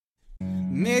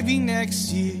Maybe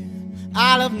next year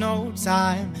I'll have no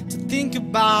time to think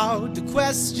about the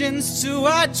questions to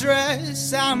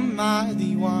address. Am I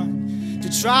the one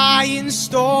to try and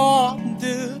storm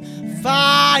the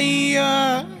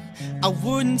fire? I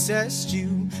wouldn't test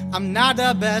you, I'm not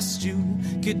the best you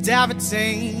could have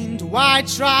attained. Why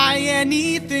try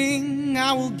anything?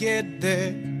 I will get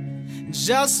there.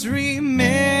 Just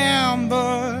remember,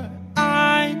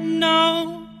 I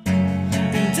know,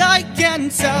 and I can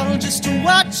tell just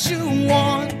what you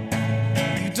want.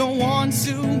 You don't want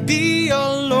to be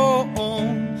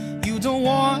alone. You don't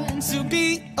want to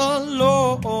be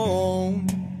alone.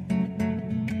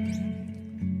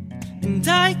 And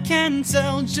I can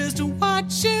tell just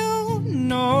what you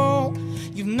know.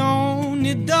 You've known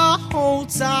it the whole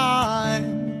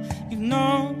time. You've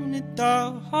known it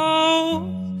the whole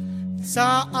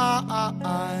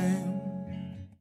time.